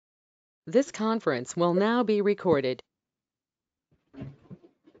This conference will now be recorded.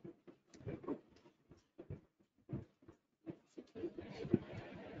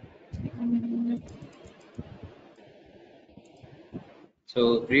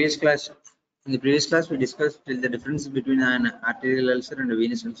 So in the previous class, we discussed the difference between an arterial ulcer and a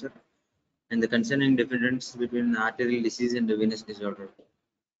venous ulcer, and the concerning difference between arterial disease and the venous disorder.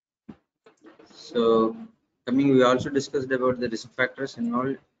 So, we also discussed about the risk factors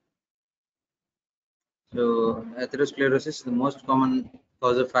involved. So, atherosclerosis, the most common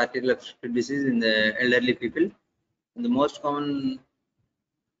cause of arterial obstructive disease in the elderly people. And the most common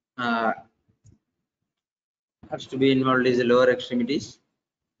has to be involved is the lower extremities.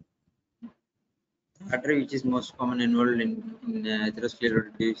 Artery, which is most common involved in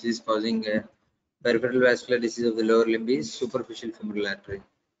atherosclerotic disease causing peripheral vascular disease of the lower limb is superficial femoral artery.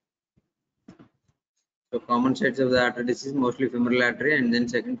 So common sites of the artery disease mostly femoral artery and then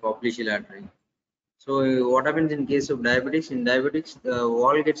second popliteal artery. So what happens in case of diabetics? In diabetics, the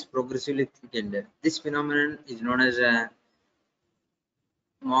wall gets progressively thickened. This phenomenon is known as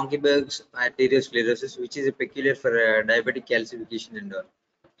Monkeyberg's arteriosclerosis, which is peculiar for diabetic calcification and all.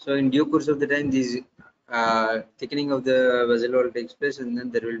 So in due course of the time, these thickening of the vessel wall takes place, and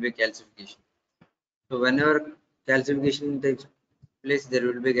then there will be calcification. So whenever calcification takes place, there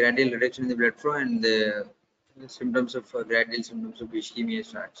will be gradual reduction in the blood flow, and the symptoms of gradual symptoms of ischemia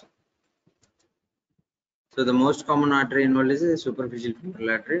starts. So the most common artery involved is a superficial femoral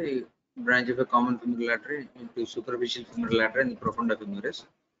artery, branch of a common femoral artery into superficial femoral artery and the profunda femoris.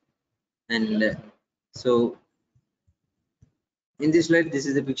 And so in this slide, this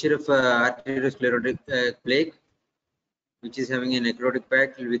is a picture of arteriosclerotic plaque, which is having a necrotic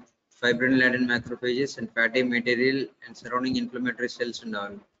pack with fibrinolytic macrophages and fatty material and surrounding inflammatory cells and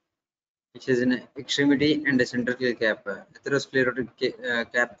all, which has an extremity and a central cap,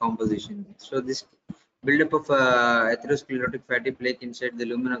 atherosclerotic cap composition. So this buildup of atherosclerotic fatty plaque inside the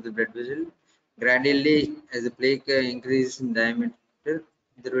lumen of the blood vessel, gradually as the plaque increases in diameter, there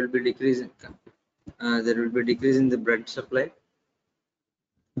will be decrease in the blood supply.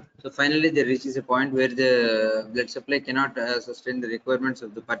 So finally, there reaches a point where the blood supply cannot sustain the requirements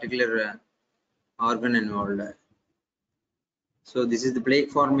of the particular organ involved. So this is the plaque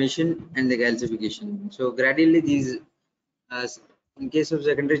formation and the calcification. So gradually these, in case of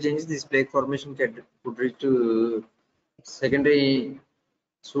secondary changes, this plaque formation could reach to secondary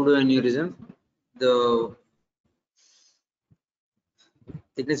pseudoaneurysm. The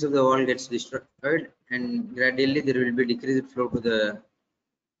thickness of the wall gets destroyed, and gradually there will be decreased flow to the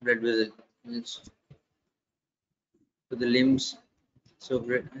blood vessels, to the limbs, so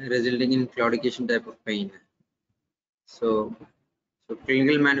resulting in claudication type of pain. So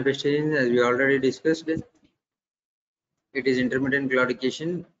clinical manifestations, as we already discussed, it is intermittent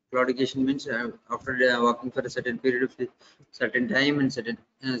claudication. Claudication means after walking for a certain period of certain time and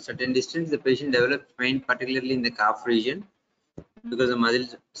certain distance, the patient develops pain, particularly in the calf region, because the muscle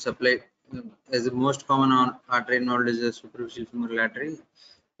supply, as the most common artery involved is the superficial femoral artery.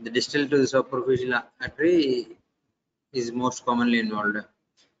 The distal to the superficial artery is most commonly involved.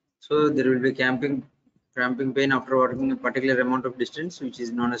 So there will be cramping pain after walking a particular amount of distance, which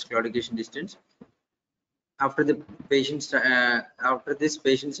is known as claudication distance. After this, patient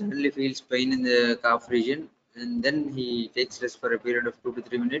suddenly feels pain in the calf region, and then he takes rest for a period of 2 to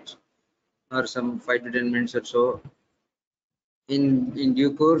 3 minutes, or some 5 to 10 minutes or so. In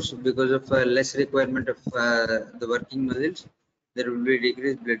due course, because of less requirement of the working muscles, there will be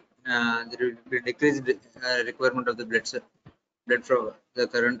decreased requirement of the blood from the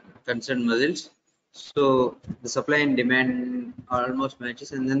current concerned muscles. So the supply and demand almost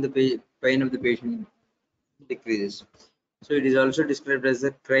matches, and then the pain of the patient decreases. So it is also described as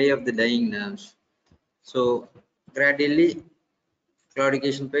the cry of the dying nerves. So gradually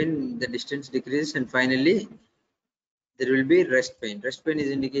claudication pain, the distance decreases, and finally there will be rest pain. Rest pain is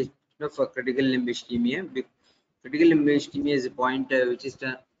indication of a critical limb ischemia. Critical limb ischemia is a point which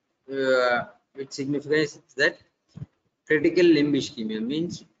signifies that critical limb ischemia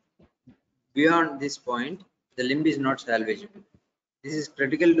means beyond this point the limb is not salvageable. This is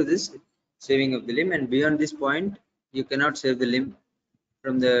critical to this saving of the limb, and beyond this point you cannot save the limb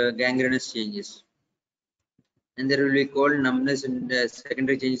from the gangrenous changes. And there will be cold, numbness, and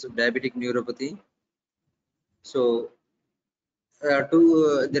secondary changes of diabetic neuropathy. So there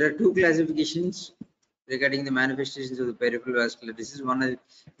are two classifications regarding the manifestations of the peripheral vascular disease. One is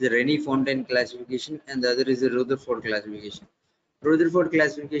the Rennie-Fontaine classification, and the other is the Rutherford classification. Rutherford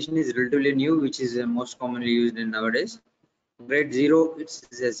classification is relatively new, which is most commonly used in nowadays. Grade 0, it's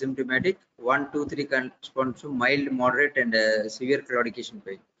asymptomatic. 1, 2, 3 corresponds to mild, moderate, and severe claudication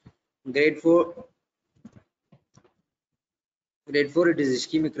pain. Grade 4, it is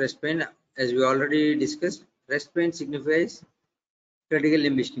ischemic rest pain. As we already discussed, rest pain signifies critical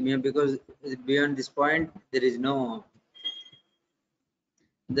limb ischemia because beyond this point there is no,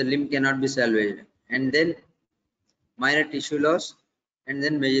 the limb cannot be salvaged, and then minor tissue loss, and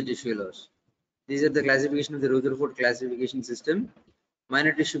then major tissue loss. These are the classification of the Rutherford classification system.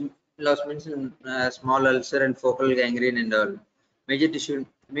 Minor tissue loss means small ulcer and focal gangrene and all. Major tissue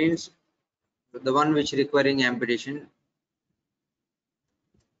means the one which requiring amputation.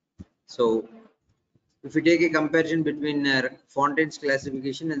 So if we take a comparison between Fontaine's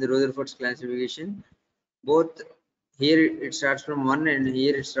classification and the Rutherford's classification, both here it starts from 1 and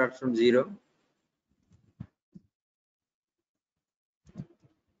here it starts from 0.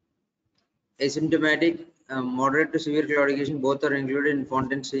 Asymptomatic, moderate to severe claudication, both are included in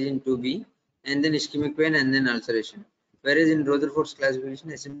Fontaine's stage in 2B, and then ischemic pain and then ulceration. Whereas in Rutherford's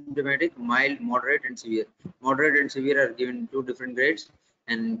classification, asymptomatic, mild, moderate, and severe. Moderate and severe are given two different grades,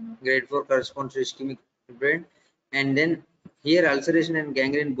 and grade 4 corresponds to ischemic pain. And then here, ulceration and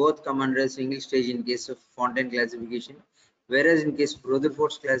gangrene both come under a single stage in case of Fontaine classification. Whereas in case of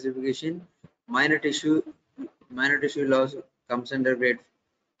Rutherford's classification, minor tissue loss comes under grade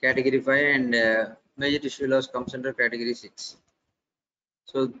category 5 and major tissue loss comes under category 6.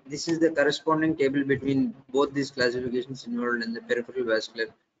 So this is the corresponding table between both these classifications involved in the peripheral vascular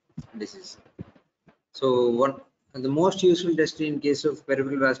disease. So the most useful test in case of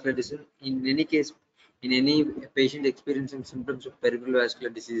peripheral vascular disease, in any case, in any patient experiencing symptoms of peripheral vascular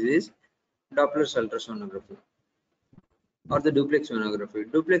disease, is Doppler ultrasonography or the duplex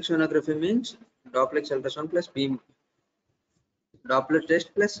sonography. Duplex sonography means duplex ultrasound plus beam Doppler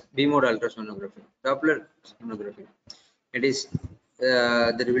test plus B mode ultrasonography. Doppler sonography. It is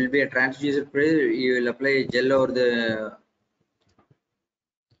there will be a transducer pressure. You will apply gel over the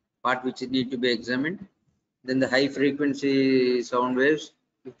part which need to be examined. Then the high frequency sound waves.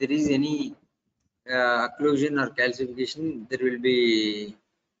 If there is any occlusion or calcification, there will be,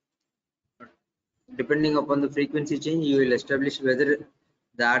 depending upon the frequency change, you will establish whether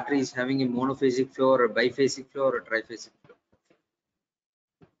the artery is having a monophasic flow or a biphasic flow or a triphasic flow.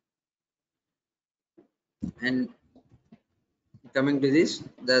 And coming to this,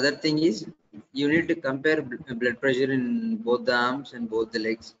 the other thing is you need to compare blood pressure in both the arms and both the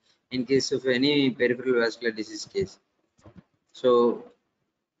legs in case of any peripheral vascular disease case. So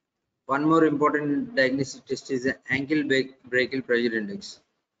one more important diagnostic test is the ankle brachial pressure index.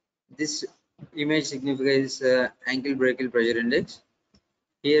 This image signifies ankle brachial pressure index.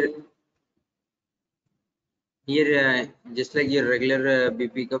 Here just like your regular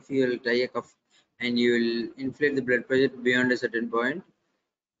BP cuff, you will tie a cuff and you will inflate the blood pressure beyond a certain point,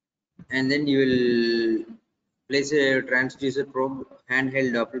 and then you will place a transducer probe,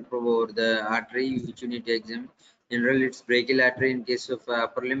 handheld Doppler probe over the artery which you need to examine. Generally, it's brachial artery in case of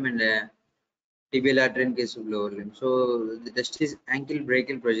upper limb and tibial artery in case of lower limb. So the test is ankle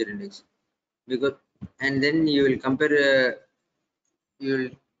brachial pressure index, because, and then you will compare, you will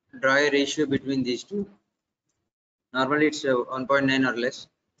draw a ratio between these two. Normally, it's 1.9 or less.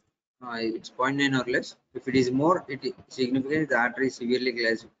 It's 0.9 or less. If it is more, it is significant. The artery is severely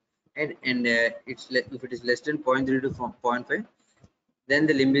calcified, and if it is less than 0.3 to 0.5, then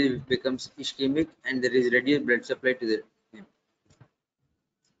the limb becomes ischemic and there is reduced blood supply to the limb.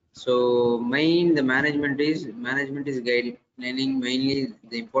 So the management is guideline. Mainly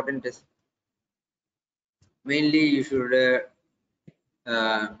the important is, mainly you should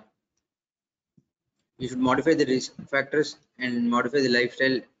modify the risk factors and modify the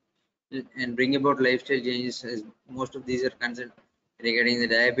lifestyle and bring about lifestyle changes, as most of these are concerned regarding the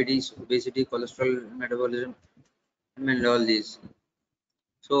diabetes, obesity, cholesterol, metabolism, and all these.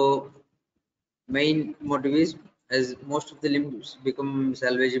 So main motive is, as most of the limbs become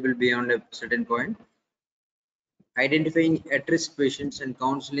salvageable beyond a certain point, identifying at-risk patients and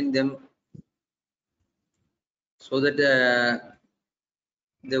counseling them so that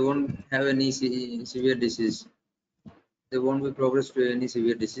they won't have any severe disease. They won't be progress to any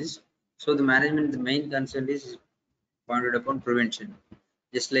severe disease. So the management, the main concern is pointed upon prevention,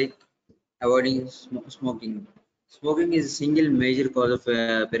 just like avoiding smoking. Smoking is a single major cause of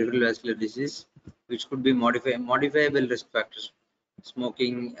peripheral vascular disease, which could be modifiable risk factors.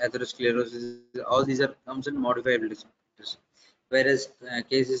 Smoking, atherosclerosis, all these are comes in modifiable risk factors. Whereas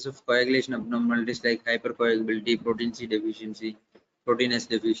cases of coagulation abnormalities like hypercoagulability, protein C deficiency, protein S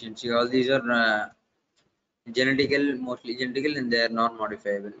deficiency, all these are mostly genetical, and they are non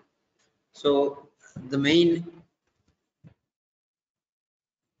modifiable. So the main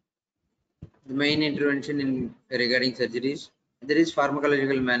intervention in regarding surgeries There is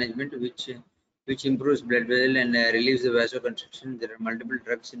pharmacological management which improves blood vessel and relieves the vasoconstriction. There are multiple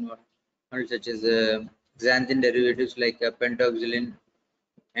drugs involved, such as xanthin derivatives like pentoxylin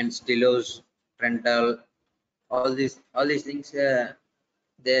and stilose, Trental. All these things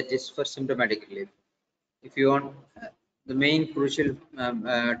they are just for symptomatic relief. If you want, the main crucial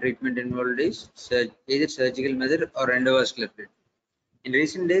treatment involved is either surgical method or endovascular treatment. In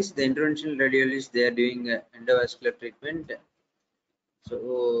recent days, the interventional radiologists they are doing endovascular treatment.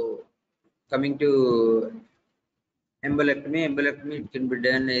 So coming to embolectomy it can be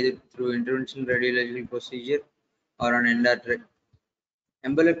done either through interventional radiological procedure or an endarterectomy.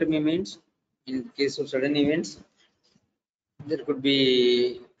 Embolectomy means in case of sudden events, there could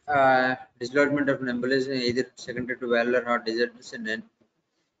be dislodgement of an embolus either secondary to valvular heart disease, and then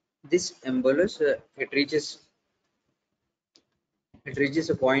this embolus it reaches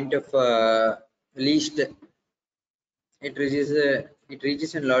a point of least it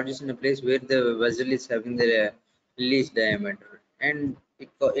reaches and lodges in a place where the vessel is having the least diameter, and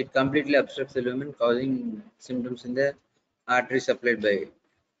it completely obstructs the lumen, causing symptoms in the artery supplied by it.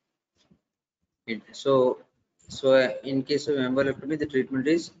 So in case of embolectomy, the treatment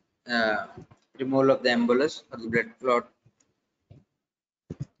is uh, removal of the embolus or the blood clot.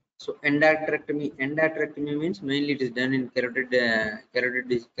 So endarterectomy means mainly it is done in carotid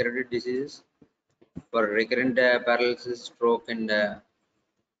diseases for recurrent paralysis, stroke, and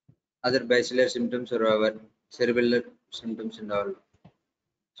other basilar symptoms or our cerebellar symptoms and all.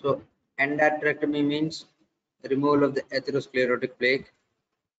 So endarterectomy means removal of the atherosclerotic plaque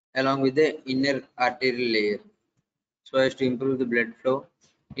along with the inner arterial layer so as to improve the blood flow.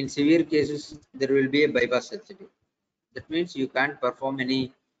 In severe cases, there will be a bypass surgery. That means you can't perform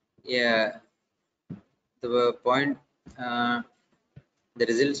any uh, the point the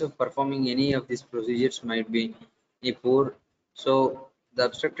results of performing any of these procedures might be poor. So the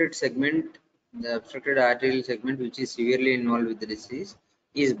obstructed arterial segment, which is severely involved with the disease,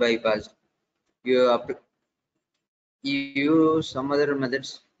 is bypassed. You use some other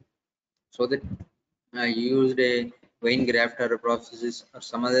methods so that you used a vein graft or a prosthesis or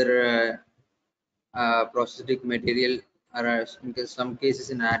some other prosthetic material, or in some cases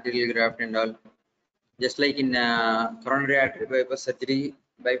in arterial graft and all. Just like in coronary artery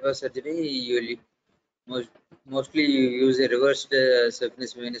bypass surgery, you will mostly you use a reversed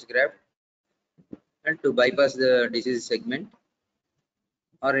surface venous graft and to bypass the disease segment.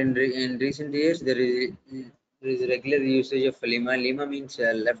 Or in recent years, there is regular usage of lima. Lima means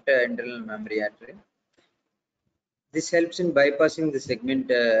left internal mammary artery. This helps in bypassing the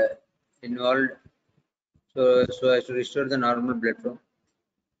segment involved, so as to restore the normal blood flow.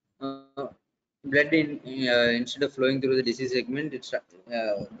 Blood instead of flowing through the disease segment,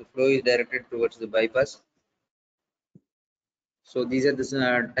 the flow is directed towards the bypass. So these are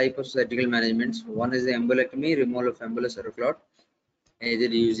the type of surgical managements. One is the embolectomy, removal of embolus or clot, either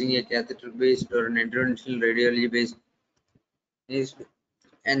using a catheter based or an interventional radiology based,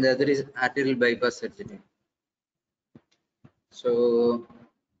 and the other is arterial bypass surgery. So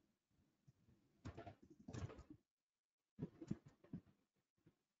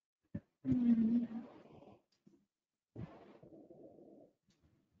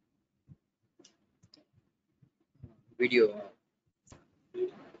video.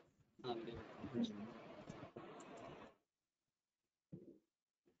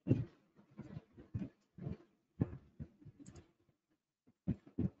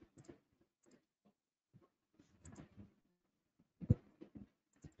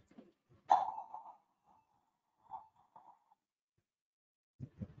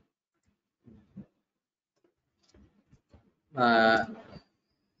 Uh,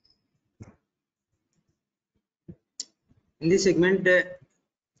 in this segment,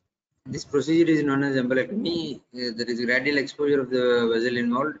 this procedure is known as embolectomy. There is gradual exposure of the vessel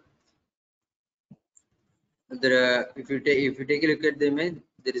involved. If you take a look at the image,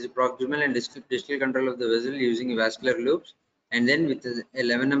 there is a proximal and distal control of the vessel using vascular loops, and then with a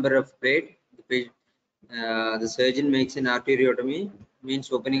 11 number of plate, the surgeon makes an arteriotomy,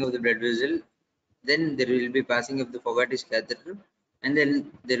 means opening of the blood vessel. Then there will be passing of the Fogarty's catheter, and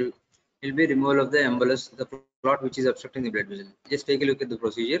then there will be removal of the embolus, the clot which is obstructing the blood vessel. Just take a look at the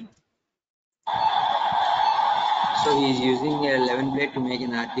procedure. So he is using a 11 blade to make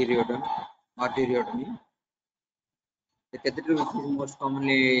an arteriotomy. The catheter which is most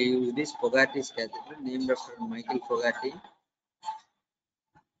commonly used is Fogarty's catheter, named after Michael Fogarty.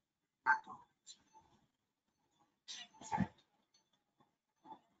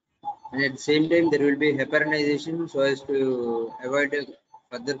 And at the same time, there will be heparinization so as to avoid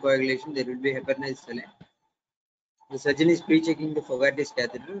further coagulation. There will be heparinized saline. The surgeon is pre-checking the Fogarty's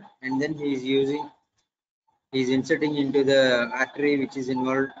catheter, and then he is inserting into the artery which is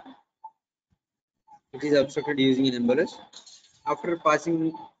involved, which is obstructed using an embolus. After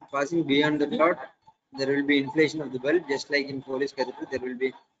passing beyond the clot, there will be inflation of the bulb, just like in Foley's catheter. There will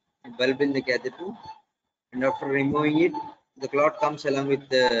be a bulb in the catheter, and after removing it, the clot comes along with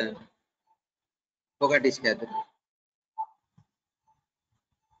the Fogarty's catheter.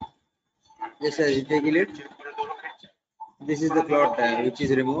 Just as you take it, this is the clot which is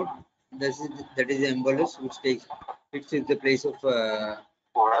removed. That is the embolus which fits the place of the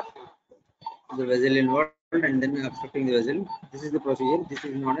vessel involved and then obstructing the vessel. This is the procedure. This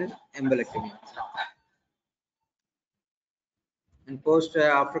is known as embolectomy. And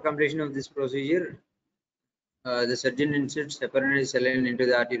after completion of this procedure, the surgeon inserts heparin saline into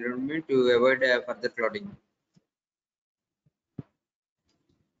the artery to avoid further clotting.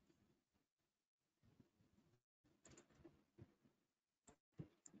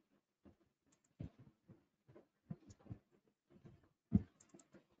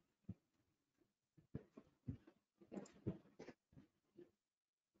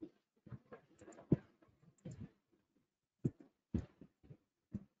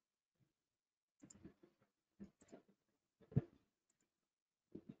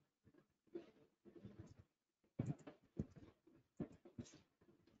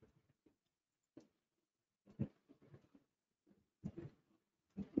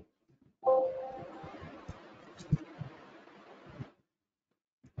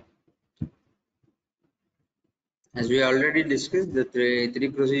 As we already discussed, the three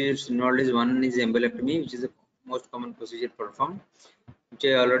procedures involved is one is embolectomy, which is the most common procedure performed, which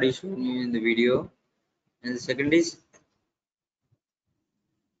I already shown you in the video, and the second is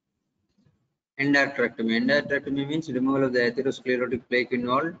endarterectomy. Endarterectomy means removal of the atherosclerotic plaque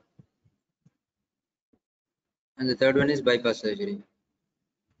involved, and the third one is bypass surgery.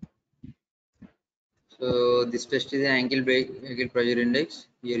 So this test is the ankle brachial pressure index.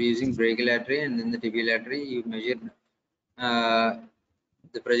 You are using brachial artery and then the tibial artery. You measure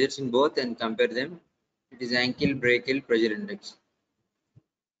the pressures in both and compare them. It is ankle brachial pressure index.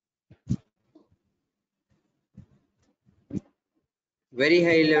 Very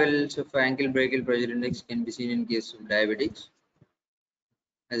high levels of ankle brachial pressure index can be seen in case of diabetics.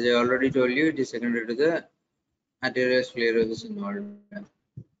 As I already told you, it is secondary to the arteriosclerosis involved.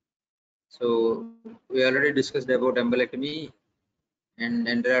 So we already discussed about embolectomy, and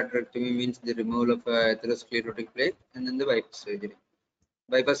endarterectomy means the removal of atherosclerotic plaque, and then the bypass surgery.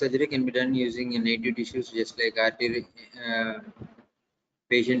 Bypass surgery can be done using native tissues, just like artery.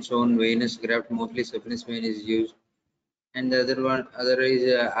 Patient's own venous graft, mostly saphenous vein is used, and the other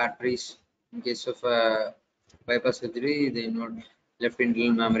is arteries. In case of bypass surgery, they involve left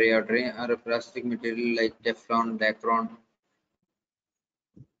internal mammary artery or a plastic material like Teflon, Dacron,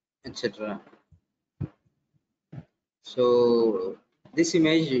 etc. So this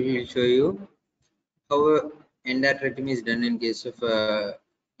image will show you how endarterectomy is done in case of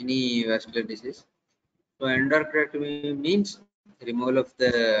any vascular disease. So endarterectomy means removal of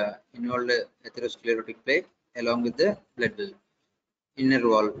the involved atherosclerotic plaque along with the blood vessel, inner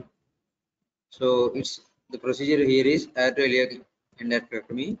wall. So the procedure here is arterial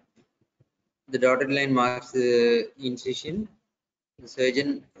endarterectomy. The dotted line marks the incision. The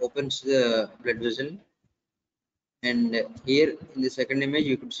surgeon opens the blood vessel, and here in the second image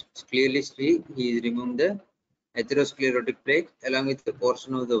you could clearly see he is removing the atherosclerotic plaque along with the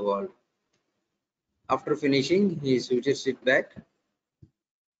portion of the wall. After finishing, he sutures it back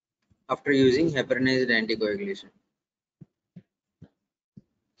after using heparinized anticoagulation.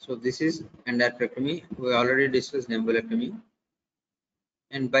 So this is endarterectomy. We already discussed embolectomy.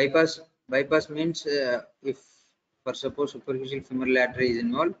 And bypass means if for suppose superficial femoral artery is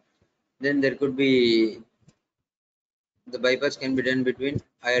involved, then there could be the bypass can be done between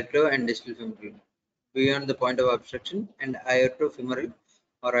aorto and distal femoral beyond the point of obstruction, and aortofemoral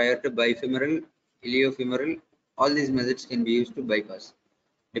or aortobifemoral, iliofemoral. All these methods can be used to bypass,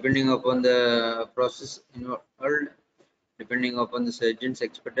 depending upon the process involved, depending upon the surgeon's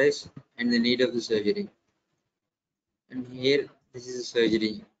expertise and the need of the surgery. And here, this is a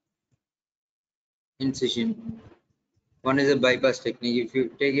surgery incision. One is a bypass technique. If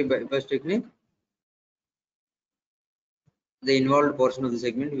you take a bypass technique, the involved portion of the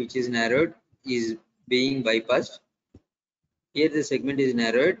segment which is narrowed is being bypassed. Here the segment is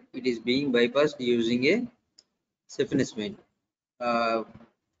narrowed. It is being bypassed using a saphenous vein.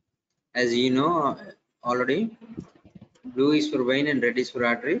 As you know already, blue is for vein and red is for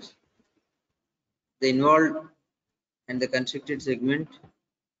arteries. The involved and the constricted segment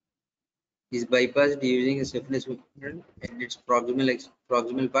is bypassed using a stiffness movement and its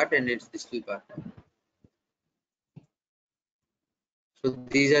proximal part and its distal part. So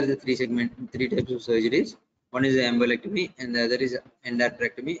these are the three types of surgeries. One is embolectomy, and the other is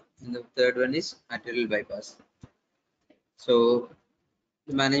endarterectomy, and the third one is arterial bypass. So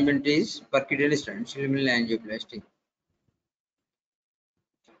the management is percutaneous transluminal angioplasty.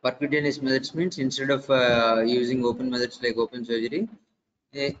 Percutaneous methods means instead of using open methods like open surgery,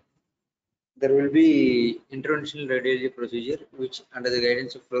 eh, there will be interventional radiology procedure which under the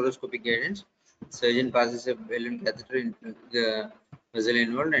guidance of fluoroscopic guidance, surgeon passes a balloon catheter into the vessel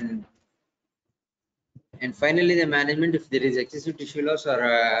involved, and finally the management, if there is excessive tissue loss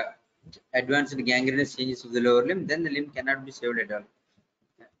or advanced gangrenous changes of the lower limb, then the limb cannot be saved at all.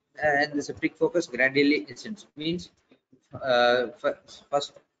 And the septic focus gradually ascends, means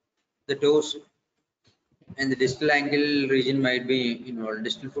first the toes and the distal ankle region might be involved,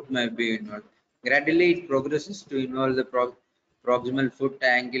 distal foot might be involved. Gradually, it progresses to involve the proximal foot,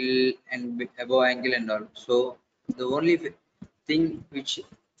 ankle, and above ankle and all. So, the only thing which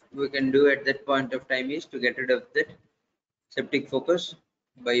we can do at that point of time is to get rid of that septic focus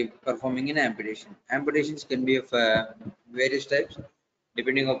by performing an amputation. Amputations can be of various types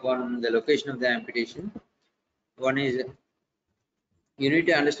depending upon the location of the amputation. One is you need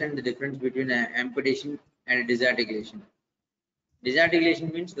to understand the difference between an amputation and a disarticulation.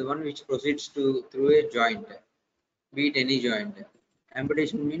 Disarticulation means the one which proceeds through a joint, be it any joint.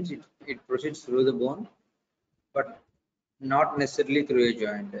 Amputation means it proceeds through the bone, but not necessarily through a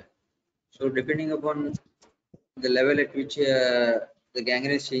joint. So depending upon the level at which the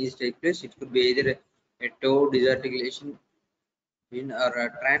gangrenous changes take place, it could be either a toe disarticulation or a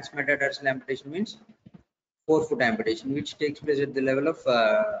transmetatarsal amputation means forefoot amputation, which takes place at the level of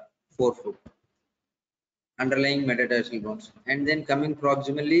forefoot, underlying metatarsal bones. And then coming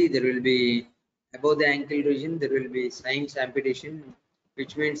proximally, there will be above the ankle region, there will be Symes amputation,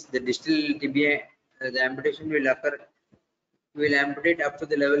 which means the distal tibia, the amputation will occur, will amputate up to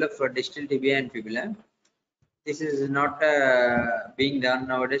the level of distal tibia and fibula. This is not being done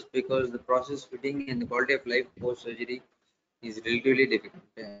nowadays because the process fitting and the quality of life post surgery is relatively difficult.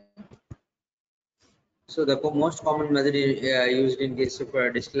 So the most common method used in case of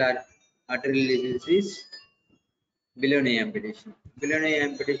distal arterial disease is below-knee amputation. Below-knee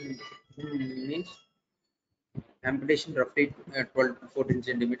amputation means amputation roughly 12 to 14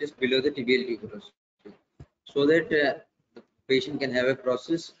 centimeters below the tibial tuberosity, so that the patient can have a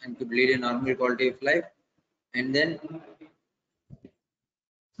process and could lead a normal quality of life. And then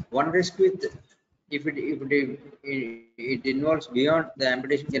one risk with if it involves beyond the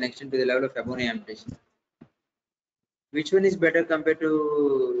amputation can extend to the level of above-knee amputation. Which one is better compared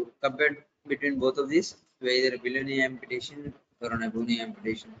between both of these, whether below-knee amputation or an above-knee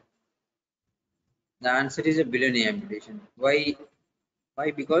amputation? The answer is a below-knee amputation. Why?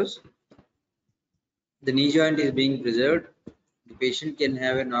 Why? Because the knee joint is being preserved. The patient can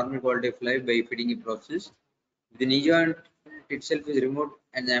have a normal quality of life by fitting a process. If the knee joint itself is removed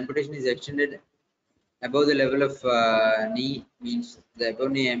and the amputation is extended above the level of knee, means the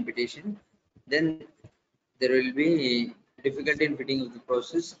above knee amputation, then there will be difficulty in fitting of the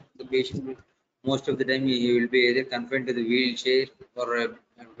process. The patient will, most of the time he will be either confined to the wheelchair or a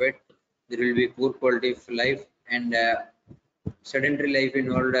bed. There will be poor quality of life and sedentary life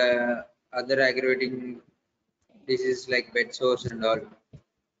involved other aggravating diseases like bed sores and all.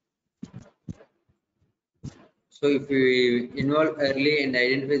 So if we involve early and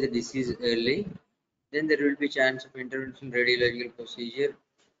identify the disease early, then there will be chance of interventional radiological procedure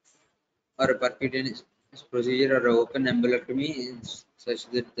or a percutaneous procedure or an open embolectomy such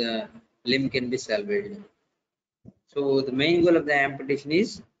that the limb can be salvaged. So the main goal of the amputation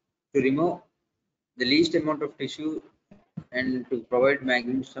is to remove the least amount of tissue and to provide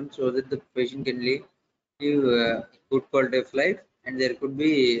maximum sum so that the patient can live good quality of life and there could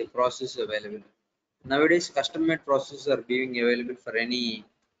be a process available. Nowadays, custom-made processes are being available for any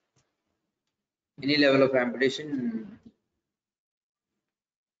level of amputation.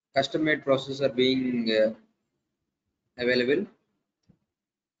 Custom-made processes are being available.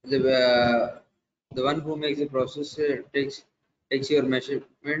 The one who makes the process takes your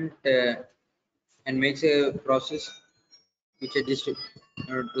measurement and makes a process which adjusts to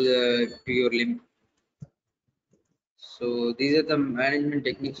your limb. So these are the management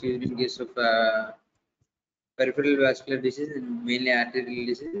techniques used in case of peripheral vascular disease and mainly arterial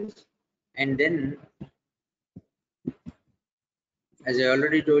disease. And then, as I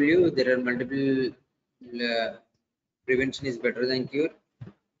already told you, there are multiple prevention is better than cure.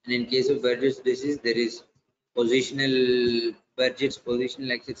 And in case of Burgess disease, there is positional Burgess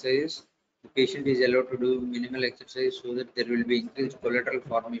positional exercises The patient is allowed to do minimal exercise so that there will be increased collateral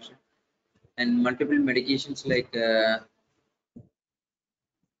formation, and multiple medications like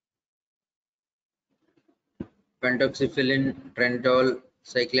pentoxifylline, Trentol,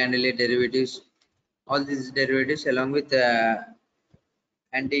 cyclanylate derivatives, all these derivatives along with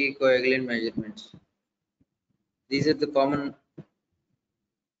anticoagulant measurements. These are the common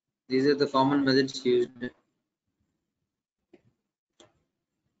methods used.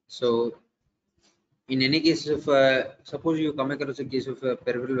 So in any case of suppose you come across a case of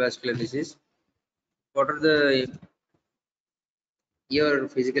peripheral vascular disease, what are your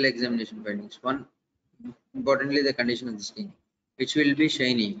physical examination findings? One, importantly, the condition of the skin, which will be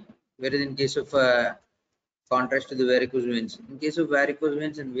shiny. Whereas in case of contrast to the varicose veins, in case of varicose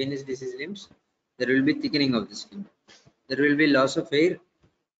veins and venous disease limbs, there will be thickening of the skin. There will be loss of hair.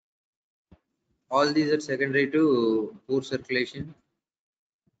 All these are secondary to poor circulation.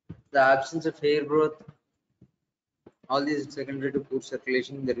 The absence of hair growth, all these are secondary to poor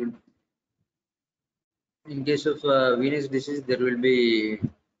circulation. There will, in case of venous disease, there will be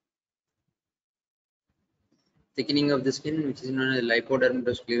thickening of the skin, which is known as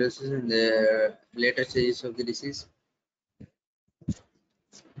lipodermatosclerosis in the later stages of the disease.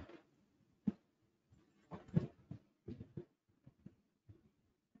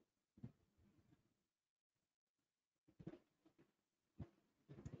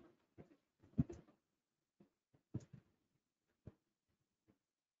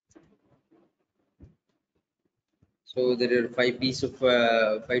 So there are five to six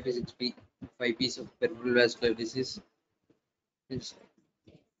five pieces of peripheral vascular disease,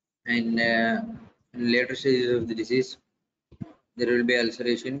 and in later stages of the disease, there will be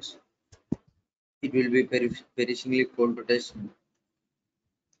ulcerations. It will be perishingly cold to touch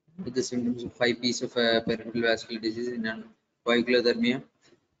with the symptoms of five pieces of peripheral vascular disease in coagulothermia.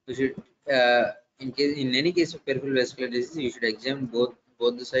 You should, in any case of peripheral vascular disease, you should examine both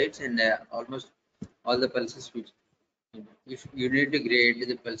the sides and almost all the pulses. Which you need to grade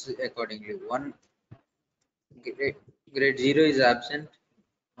the pulses accordingly. One grade 0 is absent.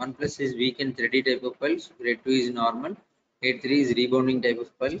 1 plus is weak and thready type of pulse. Grade 2 is normal. Grade 3 is rebounding type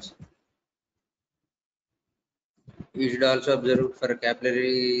of pulse. You should also observe for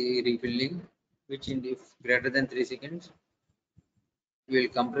capillary refilling, which if greater than 3 seconds, you will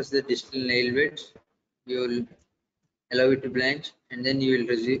compress the distal nail beds. You will allow it to blanch, and then you will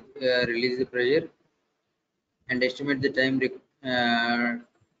release the pressure and estimate the time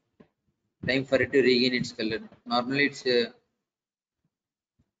for it to regain its color. Normally, it's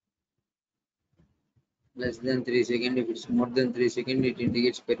less than 3 seconds. If it's more than 3 seconds, it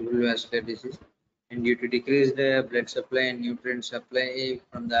indicates peripheral vascular disease. And due to decreased blood supply and nutrient supply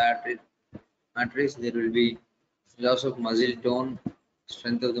from the arteries, there will be loss of muscle tone,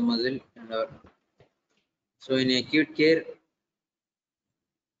 strength of the muscle, and all. So in acute care,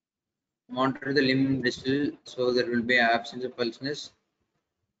 monitor the limb distal, so there will be absence of pulseness.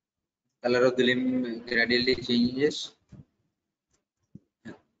 Color of the limb gradually changes.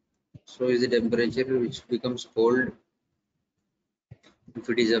 So is the temperature, which becomes cold. If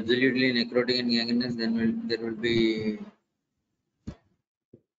it is absolutely necrotic and gangrenous, then there will be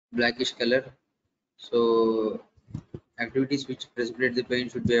blackish color. So activities which precipitate the pain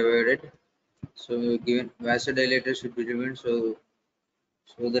should be avoided. So given vasodilator should be removed, so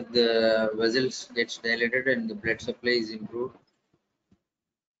that the vessels gets dilated and the blood supply is improved.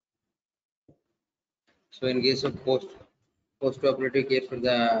 So in case of post-operative care for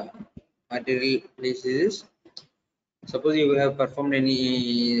the arterial diseases, suppose you have performed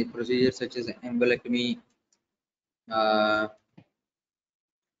any procedure such as embolectomy, uh,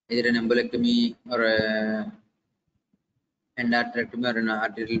 either an embolectomy or endarterectomy or an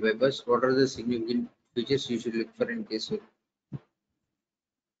arterial bypass, what are the significant features you should look for in case of,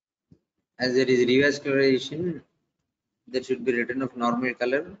 as there is revascularization, there should be return of normal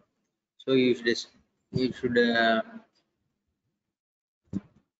color. So you should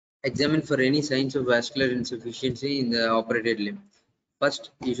examine for any signs of vascular insufficiency in the operated limb.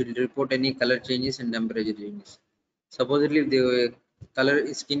 First, you should report any color changes and temperature changes. Supposedly, if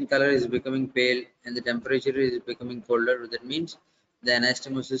the skin color is becoming pale and the temperature is becoming colder, that means the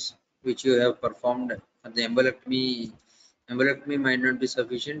anastomosis which you have performed at the embolectomy might not be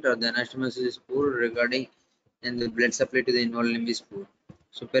sufficient, or the anastomosis is poor regarding, and the blood supply to the involved limb is poor.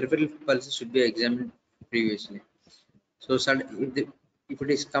 So peripheral pulses should be examined previously. So if it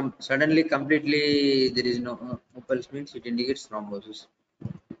is suddenly completely there is no pulse, means it indicates thrombosis.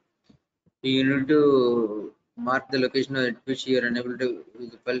 So you need to mark the location at which you are unable to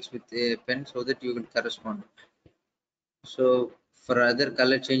use the pulse with a pen so that you can correspond. So for other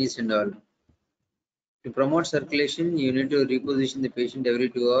color changes and all, To promote circulation, you need to reposition the patient every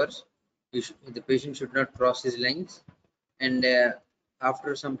 2 hours. The patient should not cross his legs, and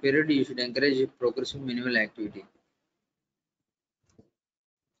after some period, you should encourage progressive minimal activity.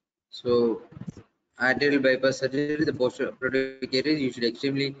 So, arterial bypass surgery, the post-operative care is you should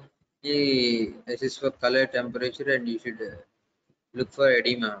extremely assess for color, temperature, and you should look for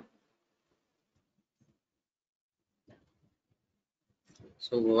edema.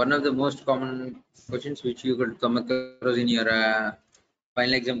 So one of the most common questions which you could come across in your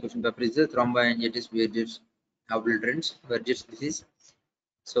final exam question paper is the thromboangiitis Verges obliterans, Verges disease.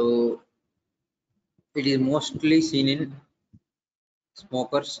 So it is mostly seen in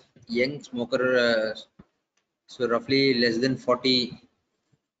smokers, young smoker, so roughly less than 40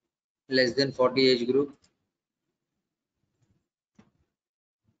 age group.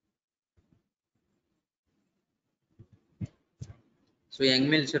 So young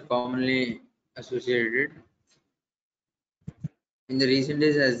males are commonly associated. In the recent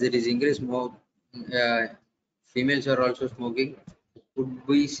days, as there is increased smoke, uh, females are also smoking. Could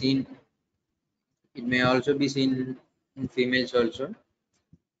be seen. It may also be seen in females also.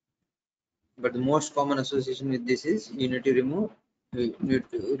 But the most common association with this is you need to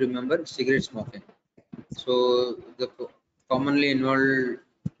remember cigarette smoking. So the commonly involved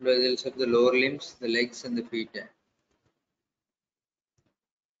vessels of the lower limbs, the legs and the feet.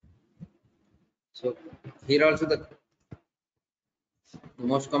 So here also the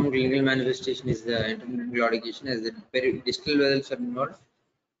most common clinical manifestation is the intermittent claudication as the distal vessels are involved.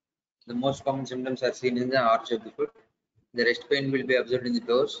 The most common symptoms are seen in the arch of the foot. The rest pain will be observed in the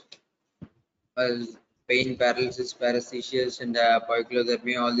toes. Pain, paralysis, paresthesias, and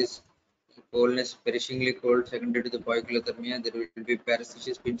poikilothermia. All this coldness, perishingly cold, secondary to the poikilothermia. There will be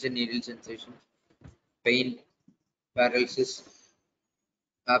paresthesias, pins and needle sensation, pain, paralysis,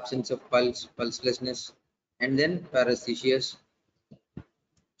 absence of pulse, pulselessness, and then paresthesias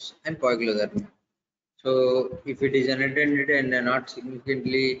and poikilothermia. So, if it is unattended and not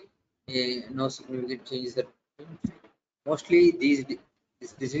significantly, no significant changes, that mostly this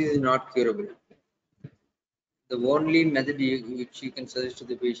disease is not curable. The only method which you can suggest to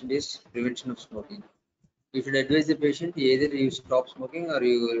the patient is prevention of smoking. You should advise the patient either you stop smoking or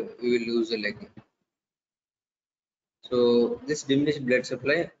you will lose a leg. So this diminished blood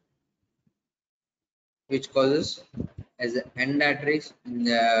supply, which causes as the end arteries in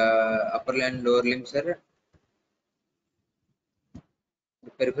the upper and lower limbs are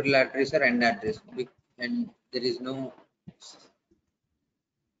the peripheral arteries are end arteries, and there is no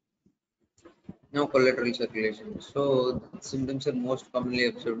collateral circulation. So symptoms are most commonly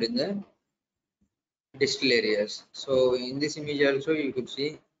observed in the distal areas. So in this image also you could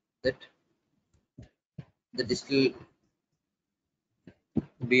see that the distal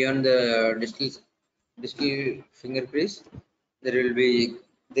beyond the distal finger crease there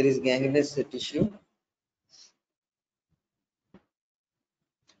is gangrenous tissue.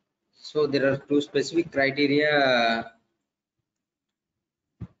 So there are two specific criteria.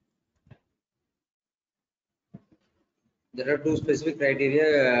 There are two specific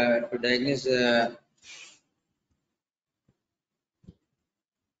criteria to diagnose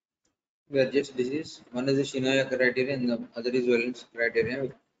Verges disease. One is the Shinoya criteria and the other is Valence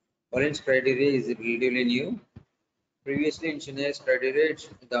criteria. Valence criteria is relatively new. Previously in Shinoya's criteria,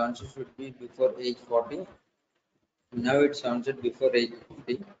 the answer should be before age 40. Now it's answered before age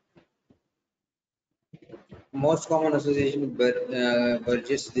 50. Most common association with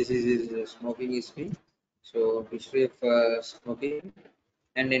Burgess disease is smoking history. So history of smoking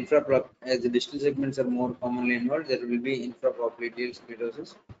and as the distal segments are more commonly involved, there will be infrapopliteal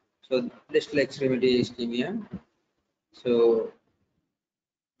sclerosis. So distal extremity ischemia. So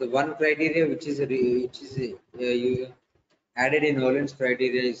the one criteria you added in Nolan's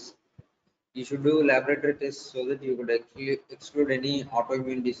criteria is you should do laboratory tests so that you could actually exclude any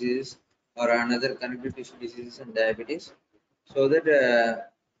autoimmune diseases or another connective tissue diseases and diabetes, so that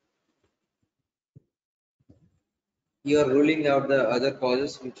you are ruling out the other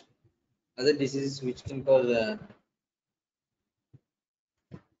causes, which other diseases which can cause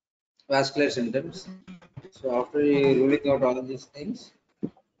vascular symptoms. So after you ruling out all these things,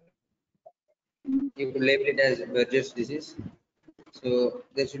 you could label it as Burgess disease. So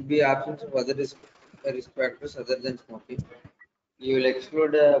there should be absence of other risk factors other than smoking. You will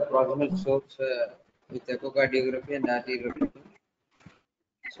exclude proximal source with echocardiography and arteriography.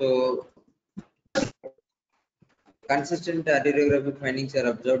 So consistent arteriographic findings are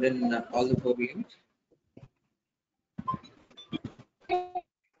observed in all the four limbs.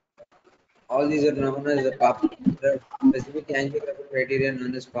 All these are known as the specific angiographic criteria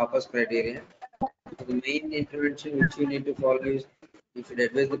known as Papa's criteria. The main intervention which you need to follow is you should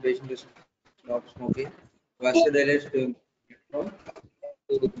advise the patient to stop smoking. Vascudilators to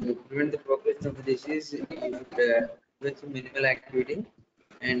prevent the progression of the disease, you should with some minimal activity.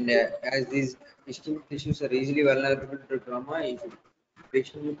 And as these ischemic tissues are easily vulnerable to trauma, you should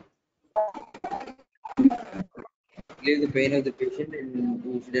patient relieve the pain of the patient, and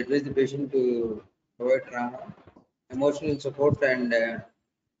you should advise the patient to avoid trauma, emotional support, and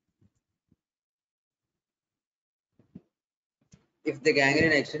if the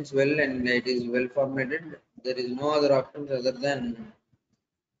gangrene extends well and it is well formatted, there is no other options other than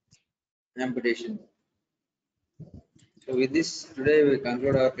amputation. So with this, today we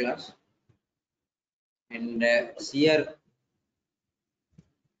conclude our class, and here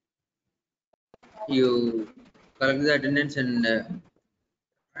you collect the attendance and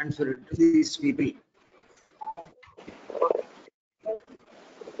transfer it to these people.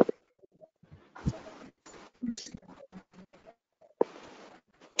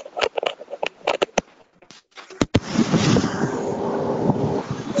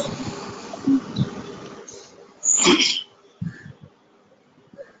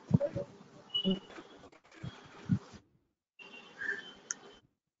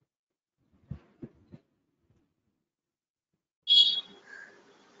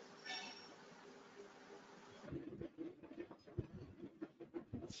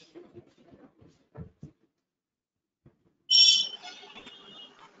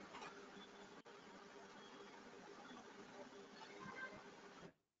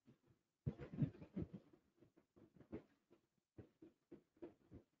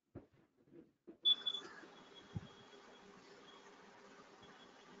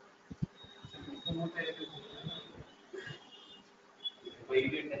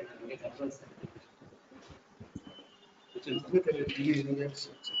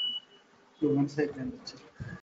 Two months I can.